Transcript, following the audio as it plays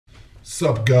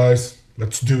Sup guys,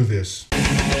 let's do this.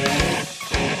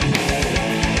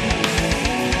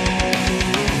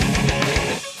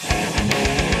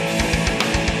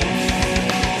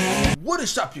 What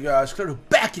is up, you guys? Claudio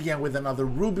back again with another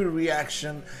RWBY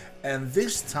reaction, and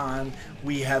this time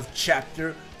we have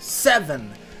chapter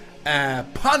 7,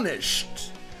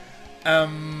 Punished.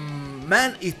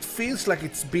 Man, it feels like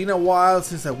it's been a while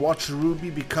since I watched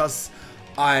RWBY because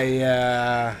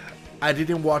I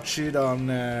didn't watch it on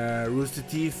Rooster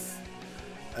Teeth,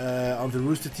 on the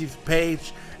Rooster Teeth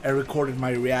page. I recorded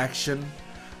my reaction.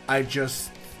 I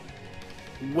just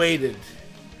waited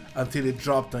until it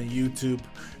dropped on YouTube.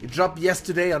 It dropped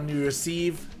yesterday on New Year's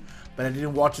Eve, but I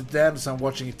didn't watch it then, so I'm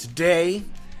watching it today.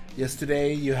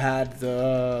 Yesterday you had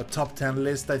the top 10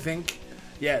 list, I think.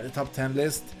 Yeah, the top 10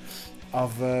 list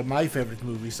of my favorite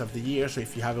movies of the year, so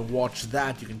if you haven't watched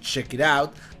that, you can check it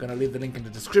out. Gonna leave the link in the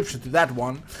description to that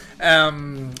one.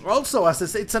 Also, as I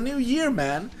say, it's a new year,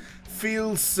 man.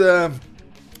 Feels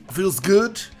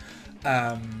good.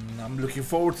 I'm looking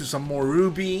forward to some more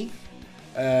RWBY.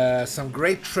 Some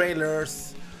great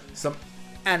trailers, some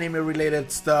anime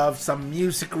related stuff, some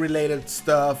music related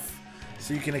stuff,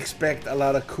 so you can expect a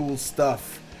lot of cool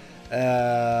stuff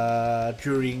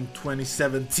during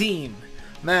 2017.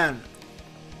 Man,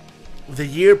 the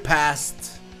year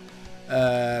passed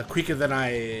quicker than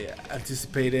I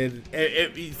anticipated.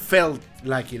 It felt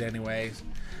like it anyways.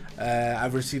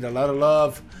 I've received a lot of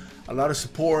love, a lot of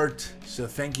support, so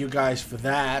thank you guys for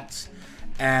that.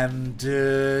 And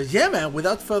yeah, man,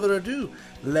 without further ado,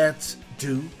 let's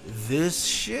do this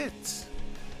shit.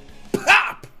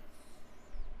 Pop!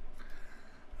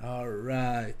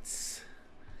 Alright.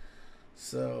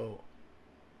 So.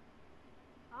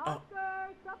 Oscar,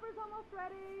 supper's almost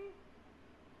ready.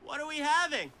 What are we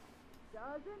having?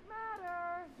 Doesn't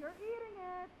matter. You're eating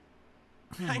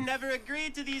it. I never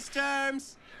agreed to these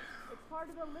terms. It's part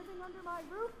of the living under my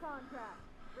roof contract.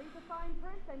 Read the fine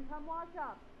print and come wash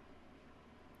up.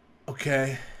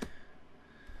 Okay.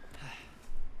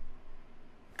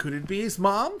 Could it be his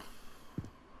mom?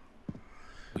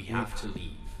 We have to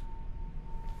leave.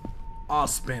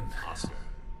 Oscar.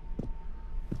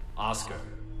 Oscar.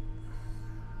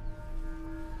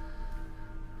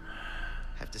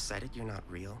 I've decided you're not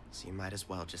real, so you might as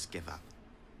well just give up.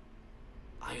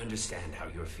 I understand how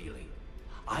you're feeling.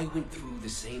 I went through the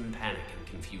same panic and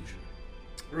confusion.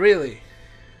 Really?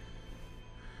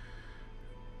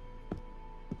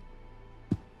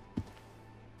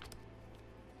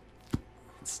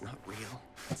 It's not real.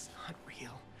 It's not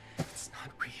real. It's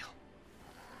not real.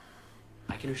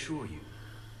 I can assure you,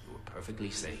 you were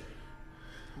perfectly sane.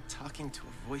 I'm talking to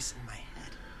a voice in my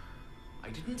head. I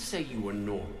didn't say you were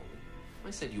normal. I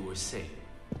said you were sane.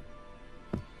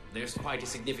 There's quite a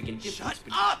significant difference.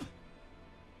 Shut up!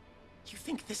 You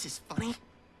think this is funny?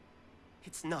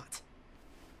 It's not.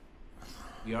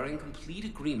 We are in complete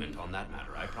agreement on that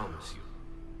matter, I promise you.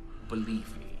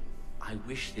 Believe me, I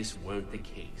wish this weren't the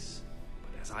case.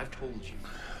 But as I've told you,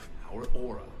 our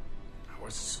aura, our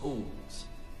souls,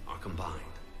 are combined.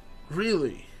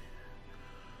 Really?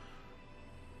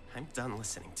 I'm done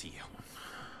listening to you.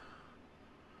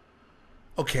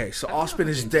 Okay, so Have you Oscar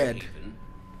ever is been dead. Haven?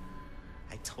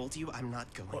 I told you I'm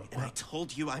not going, and I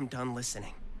told you I'm done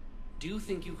listening. Do you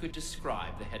think you could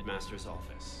describe the headmaster's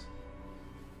office?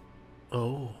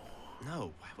 Oh.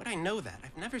 No, why would I know that?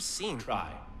 I've never seen...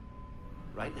 Try.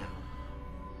 Right now.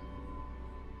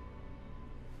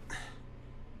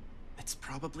 It's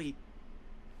probably...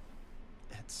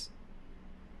 It's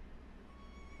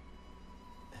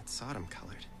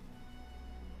autumn-colored.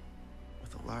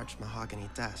 With a large mahogany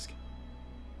desk.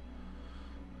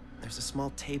 There's a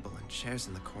small table and chairs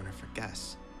in the corner for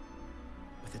guests.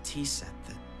 With a tea set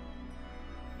that...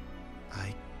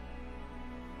 I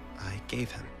gave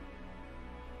him.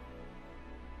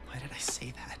 Why did I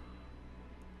say that?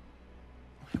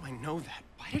 Why do I know that?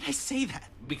 Why did I say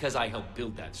that? Because I helped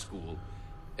build that school.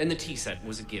 And the tea set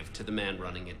was a gift to the man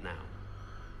running it now.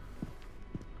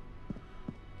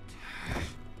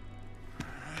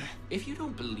 If you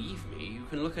don't believe me, you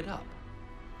can look it up.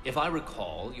 If I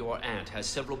recall, your aunt has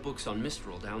several books on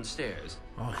Mistral downstairs.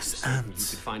 Oh, I'm his certain you aunt.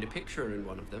 could find a picture in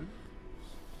one of them.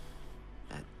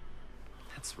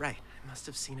 That's right. I must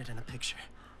have seen it in a picture.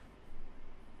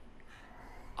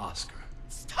 Oscar,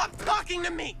 Stop talking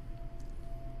to me!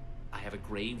 I have a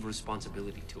grave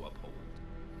responsibility to uphold.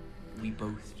 We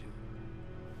both do.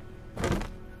 I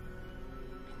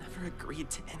never agreed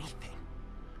to anything.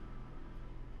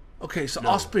 Okay, so No,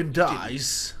 Oscar you didn't.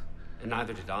 dies, And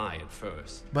neither did I at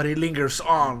first. but he lingers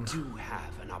on. Do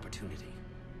have an opportunity.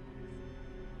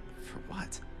 For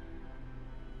what?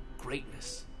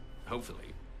 Greatness,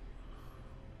 hopefully.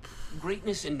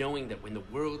 Greatness in knowing that when the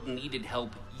world needed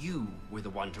help, you were the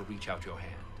one to reach out your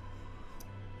hand.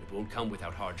 It won't come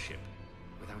without hardship,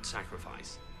 without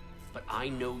sacrifice. But I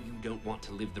know you don't want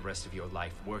to live the rest of your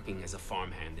life working as a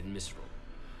farmhand in Misrule.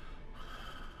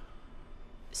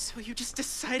 So you just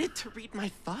decided to read my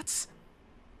thoughts?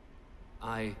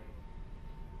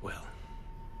 Well,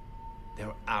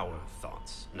 they're our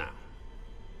thoughts now.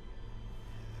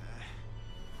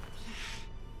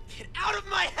 Get out of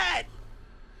my head!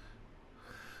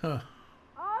 Oscar,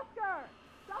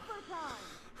 supper time.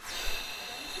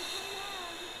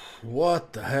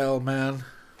 What the hell, man?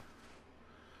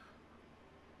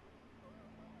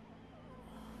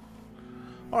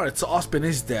 Alright, so Ospen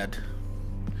is dead.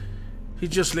 He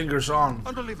just lingers on.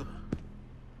 Unbelievable.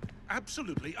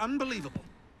 Absolutely unbelievable.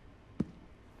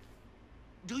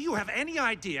 Do you have any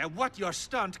idea what your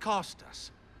stunt cost us?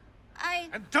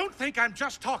 And don't think I'm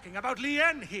just talking about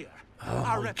Lien here. Oh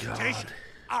Our my reputation.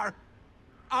 God.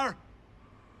 Our...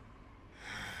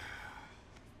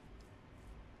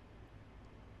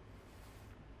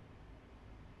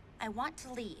 I want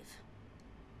to leave.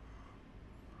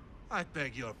 I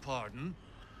beg your pardon.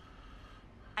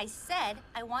 I said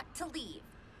I want to leave.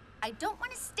 I don't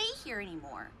want to stay here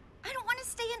anymore. I don't want to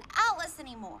stay in Atlas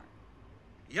anymore.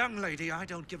 Young lady, I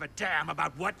don't give a damn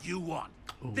about what you want.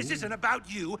 This isn't about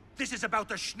you. This is about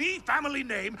the Schnee family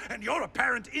name and your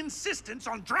apparent insistence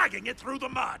on dragging it through the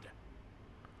mud.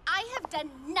 I have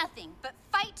done nothing but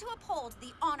fight to uphold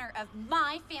the honor of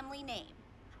my family name.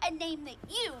 A name that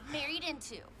you married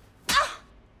into. Ah!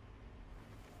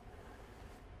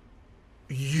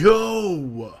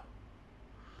 Yo!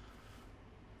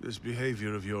 This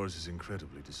behavior of yours is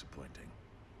incredibly disappointing.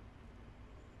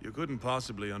 You couldn't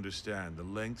possibly understand the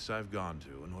lengths I've gone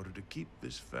to in order to keep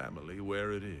this family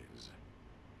where it is.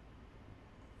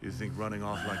 You think running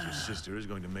off like your sister is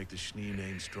going to make the Schnee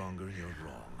name stronger? You're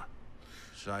wrong.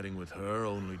 Siding with her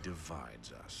only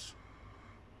divides us.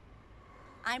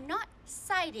 I'm not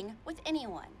siding with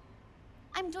anyone.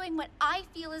 I'm doing what I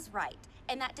feel is right,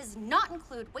 and that does not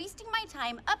include wasting my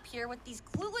time up here with these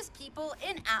clueless people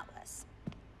in Atlas.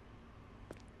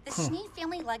 The Schnee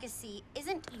family legacy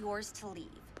isn't yours to leave.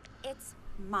 It's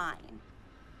mine.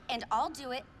 And I'll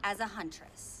do it as a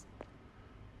huntress.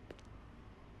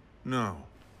 No,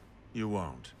 you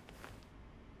won't.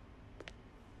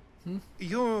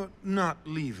 You're not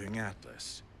leaving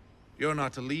Atlas. You're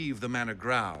not to leave the manor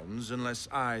grounds unless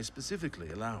I specifically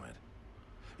allow it.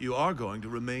 You are going to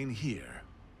remain here,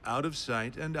 out of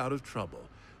sight and out of trouble,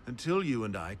 until you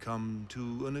and I come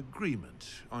to an agreement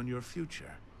on your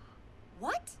future.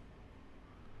 What?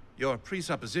 Your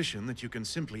presupposition that you can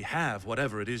simply have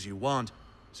whatever it is you want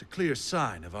is a clear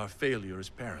sign of our failure as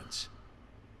parents.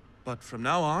 But from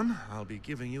now on, I'll be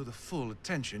giving you the full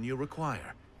attention you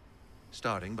require,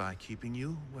 starting by keeping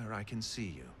you where I can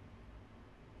see you.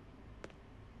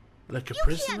 Like a You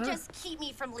prisoner? can't just keep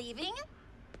me from leaving.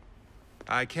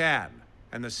 I can,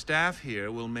 and the staff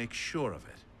here will make sure of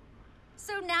it.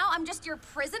 So now I'm just your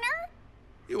prisoner?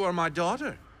 You are my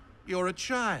daughter. You're a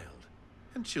child.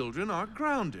 And children are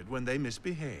grounded when they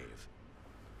misbehave.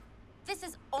 This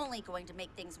is only going to make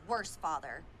things worse,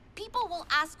 Father. People will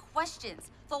ask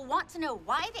questions. They'll want to know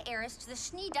why the heiress to the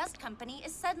Schnee Dust Company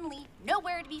is suddenly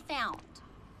nowhere to be found.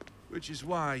 Which is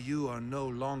why you are no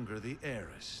longer the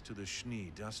heiress to the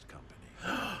Schnee Dust Company.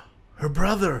 Her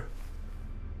brother.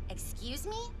 Excuse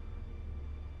me?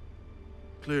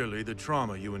 Clearly, the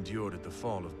trauma you endured at the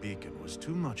fall of Beacon was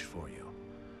too much for you.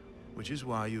 Which is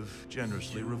why you've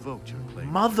generously revoked your claim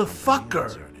to Motherfucker! the company and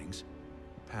its earnings,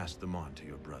 passed them on to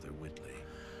your brother Whitley.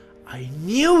 I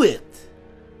knew it!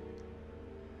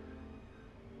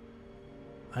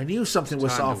 I knew something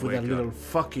was Time to off with that wake little up,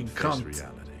 fucking face cunt.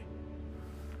 reality.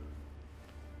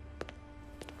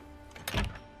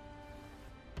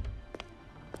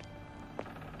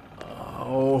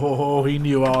 Oh, he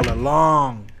knew all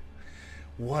along.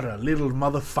 What a little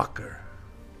motherfucker.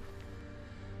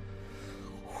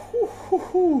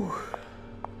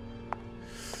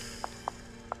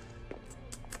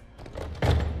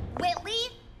 Whitley?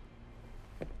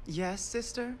 Yes,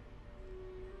 sister?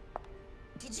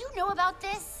 Did you know about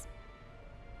this?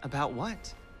 About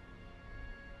what?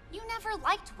 You never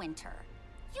liked Winter.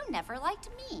 You never liked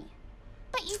me.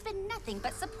 But you've been nothing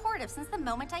but supportive since the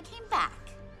moment I came back.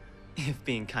 If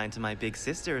being kind to my big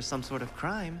sister is some sort of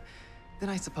crime, then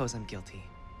I suppose I'm guilty.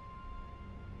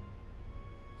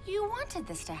 You wanted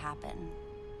this to happen.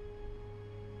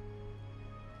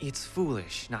 It's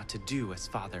foolish not to do as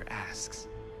Father asks.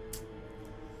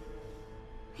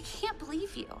 I can't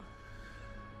believe you.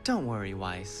 Don't worry,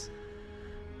 Weiss.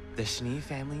 The Schnee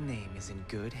family name is in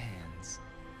good hands.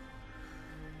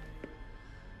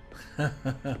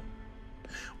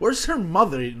 Where's her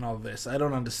mother in all this? I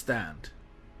don't understand.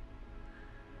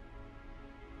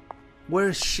 Where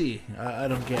is she? I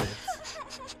don't get it.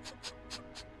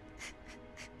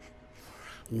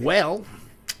 Well...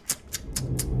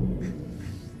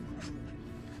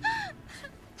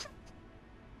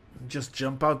 just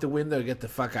jump out the window and get the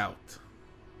fuck out.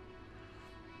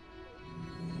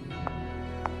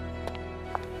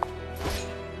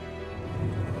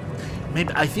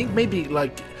 Maybe, I think maybe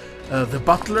like the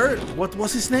butler, what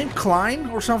was his name? Klein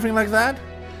or something like that?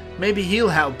 Maybe he'll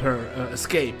help her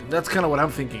escape. That's kind of what I'm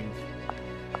thinking.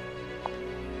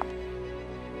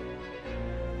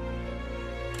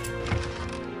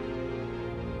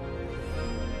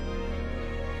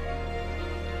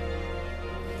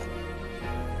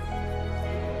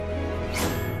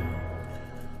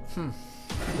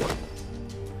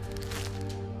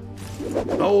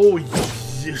 Oh,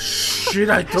 shit,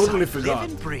 I totally forgot.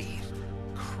 Live and breathe.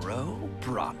 Crow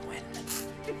Bronwyn.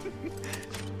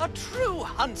 A true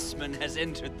huntsman has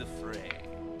entered the fray.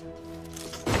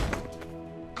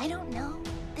 I don't know.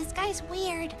 This guy's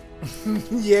weird.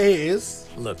 Yeah, he is.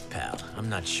 Look, pal, I'm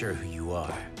not sure who you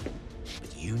are,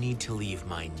 but you need to leave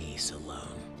my niece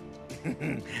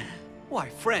alone. Why,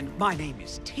 friend, my name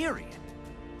is Tyrion,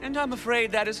 and I'm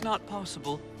afraid that is not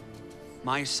possible.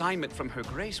 My assignment from Her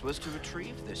Grace was to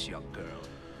retrieve this young girl.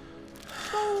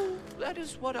 So, that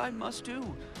is what I must do.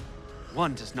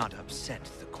 One does not upset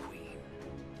the Queen.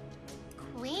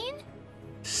 Queen?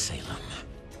 Salem.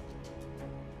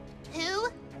 Who?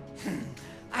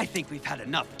 I think we've had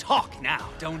enough talk now,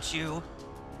 don't you?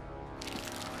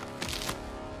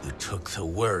 You took the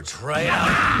words right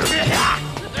out.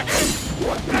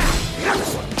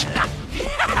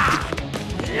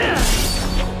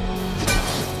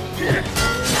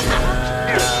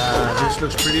 This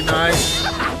looks pretty nice.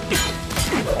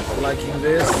 Liking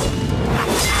this.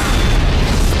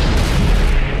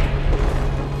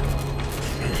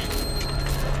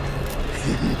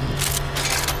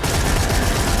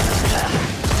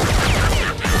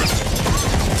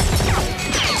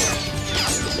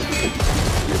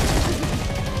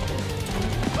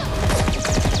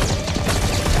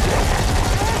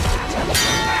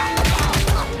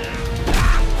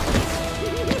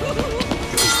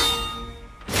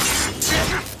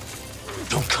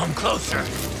 Don't come closer.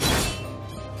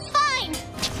 Fine!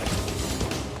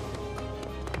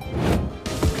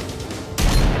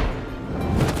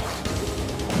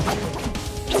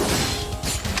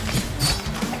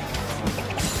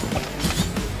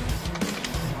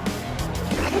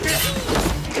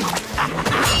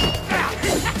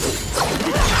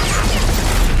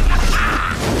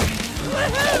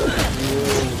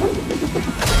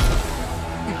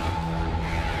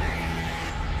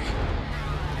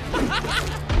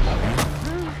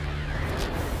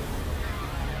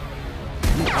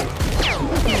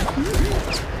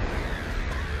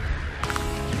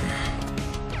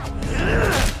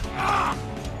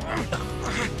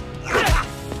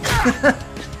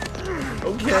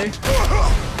 Okay.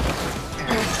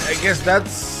 I guess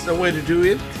that's the way to do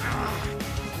it.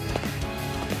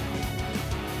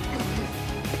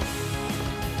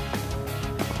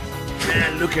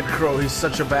 Man, look at Crow, he's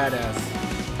such a badass.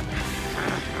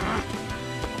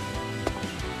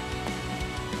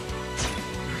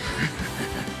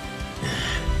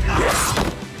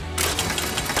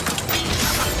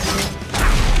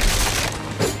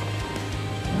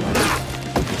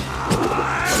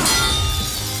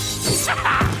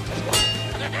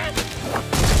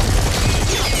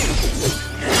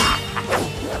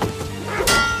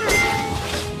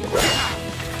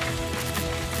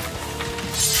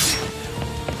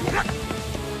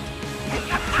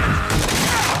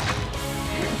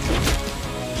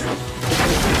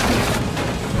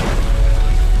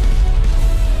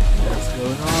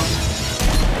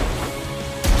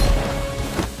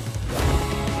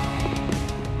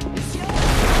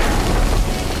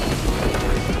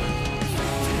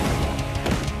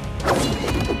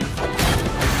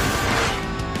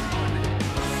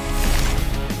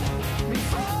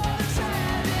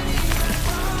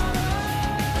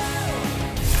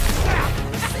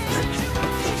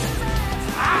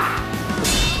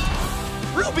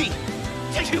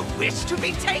 To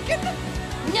be taken?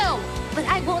 No, but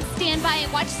I won't stand by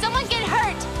and watch someone get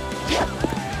hurt.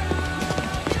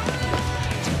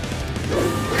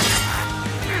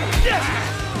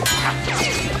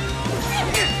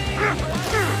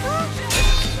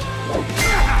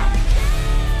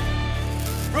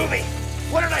 Ruby,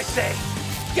 what did I say?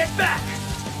 Get back!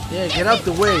 Yeah, get out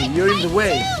the way. You're in the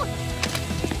way.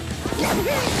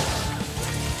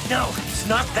 No, it's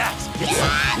not that.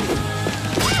 It's...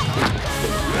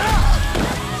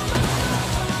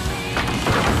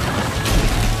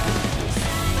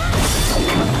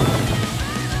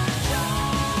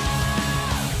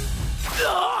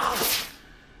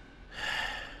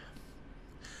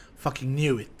 Fucking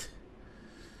knew it.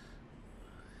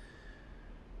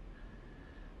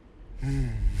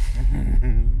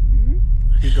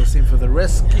 He goes in for the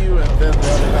rescue, and then the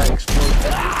other guy explodes.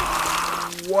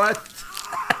 What?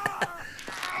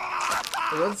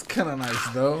 That's kind of nice,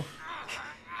 though.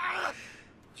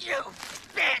 You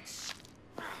bitch!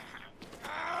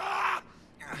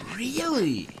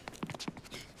 Really?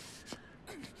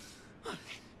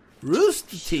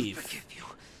 Rooster Teeth.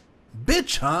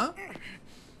 Bitch, huh?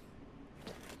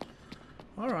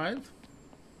 Alright.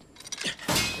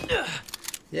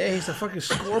 Yeah, he's a fucking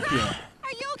scorpion.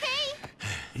 Are you okay?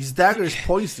 His dagger is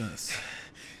poisonous.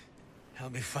 I'll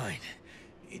be fine.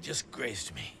 He just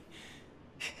grazed me.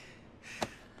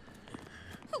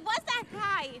 Who was that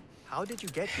guy? How did you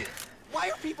get here? Why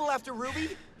are people after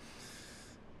Ruby?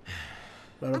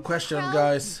 A lot of questions, Crow?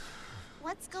 guys.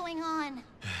 What's going on?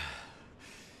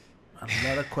 A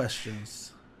lot of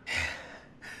questions.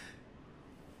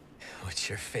 What's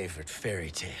your favorite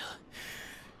fairy tale?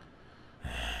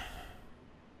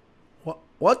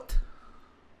 What?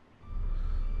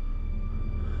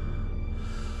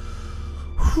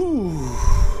 Whew.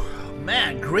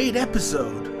 Man, great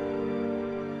episode.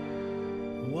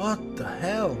 What the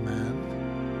hell, man?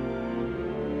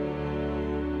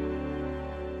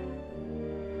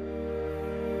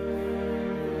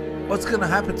 What's gonna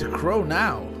happen to Crow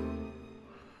now?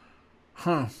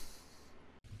 Huh.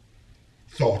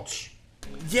 Thoughts?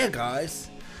 Yeah, guys.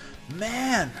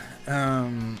 Man,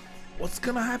 what's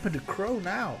gonna happen to Crow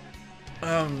now?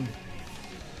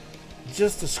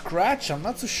 Just a scratch? I'm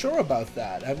not so sure about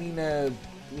that. I mean, it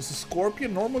was a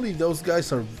scorpion. Normally, those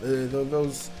guys are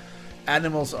those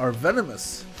animals are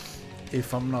venomous,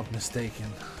 if I'm not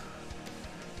mistaken.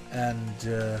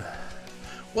 And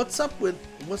what's up with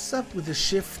the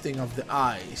shifting of the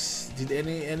eyes? Did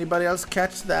anybody else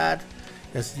catch that?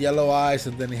 He has yellow eyes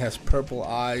and then he has purple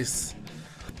eyes.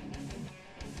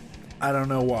 I don't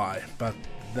know why, but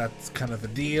that's kind of the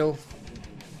deal,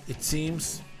 it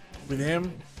seems, with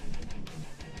him.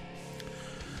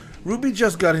 Ruby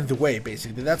just got in the way,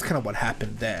 basically. That's kind of what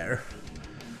happened there.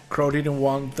 Crow didn't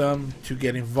want them to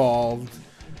get involved,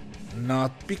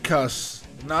 not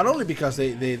only because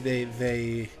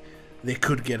they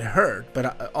could get hurt,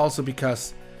 but also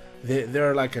because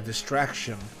they're like a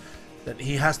distraction. That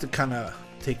he has to kind of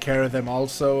take care of them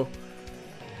also,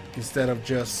 instead of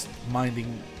just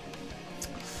minding.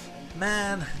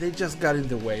 Man, they just got in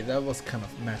the way. That was kind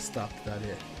of messed up. That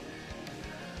is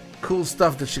cool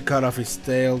stuff that she cut off his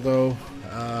tail, though.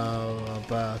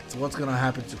 But what's gonna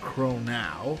happen to Crow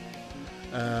now?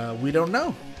 We don't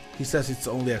know. He says it's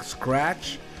only a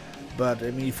scratch, but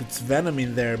I mean, if it's venom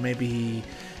in there, maybe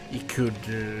he could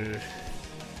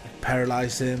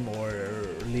paralyze him or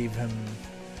leave him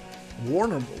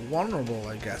vulnerable,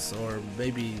 I guess, or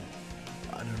maybe,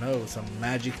 I don't know, some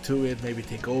magic to it, maybe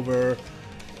take over,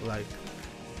 like,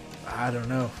 I don't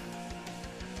know.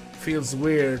 Feels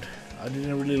weird. I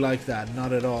didn't really like that,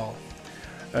 not at all.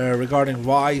 Regarding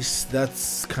Vice,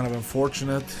 that's kind of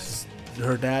unfortunate.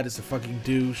 Her dad is a fucking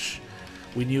douche.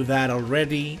 We knew that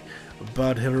already,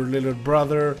 but her little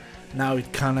brother, now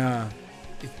it kind of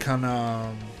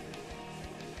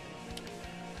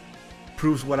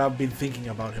proves what I've been thinking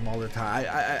about him all the time.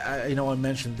 I know I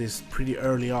mentioned this pretty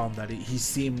early on, that he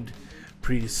seemed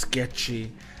pretty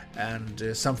sketchy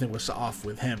and something was off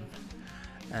with him.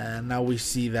 And now we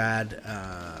see that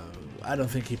I don't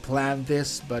think he planned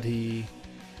this, but he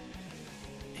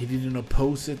didn't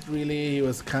oppose it really. He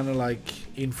was kind of like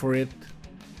in for it.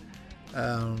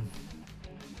 So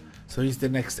he's the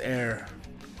next heir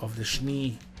of the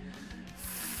Schnee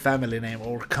family name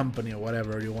or company or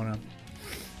whatever you want to.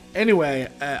 Anyway,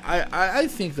 I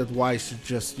think that Weiss should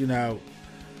just, you know,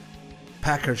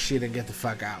 pack her shit and get the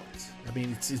fuck out. I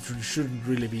mean, it shouldn't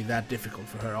really be that difficult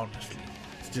for her, honestly.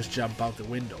 To just jump out the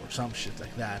window or some shit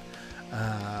like that.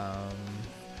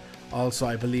 Also,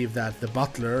 I believe that the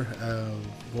butler,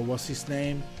 what was his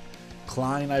name?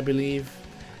 Klein, I believe.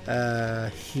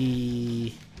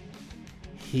 He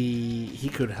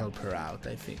could help her out,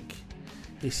 I think.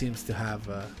 He seems to have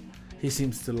he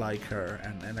seems to like her,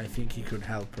 and I think he could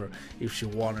help her if she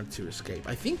wanted to escape.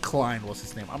 I think Klein was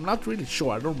his name. I'm not really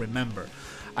sure. I don't remember.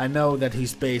 I know that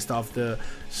he's based off the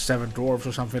Seven Dwarfs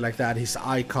or something like that. His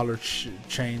eye color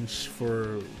changed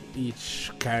for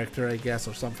each character, I guess,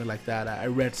 or something like that. I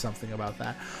read something about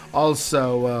that.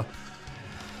 Also,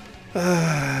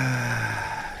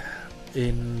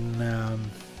 in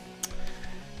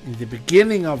the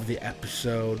beginning of the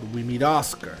episode, we meet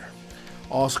Oscar.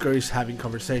 Oscar is having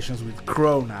conversations with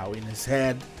Crow now in his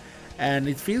head, and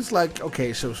it feels like,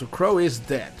 okay, so Crow is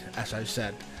dead, as I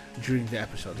said during the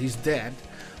episode. He's dead,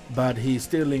 but he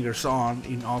still lingers on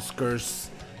in Oscar's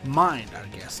mind, I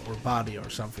guess, or body or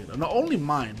something. Not only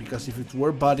mind, because if it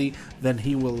were body, then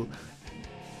he will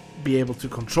be able to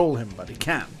control him, but he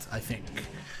can't, I think.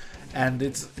 And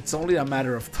it's only a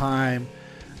matter of time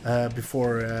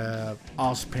before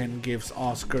Ozpin gives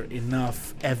Oscar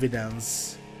enough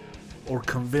evidence or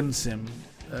convince him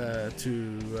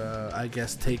to I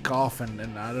guess take off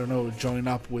and I don't know, join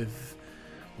up with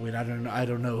I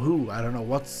don't know who. I don't know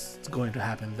what's going to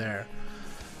happen there.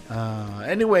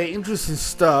 Anyway, interesting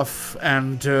stuff,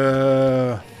 and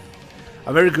a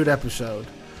very good episode.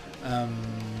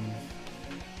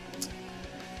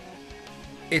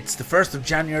 It's the 1st of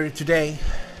January today,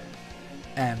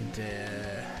 and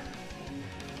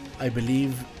I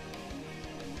believe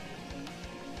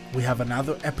we have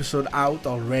another episode out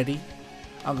already.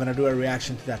 I'm gonna do a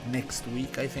reaction to that next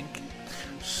week, I think.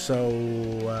 So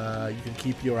you can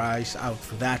keep your eyes out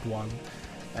for that one.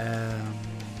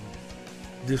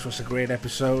 This was a great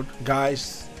episode,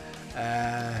 guys.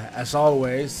 As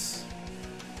always,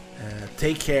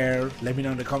 take care. Let me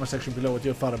know in the comment section below what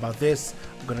you thought about this.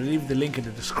 I'm gonna leave the link in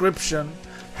the description.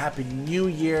 Happy New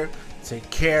Year. Take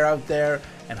care out there,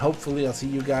 and hopefully I'll see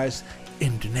you guys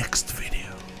in the next video.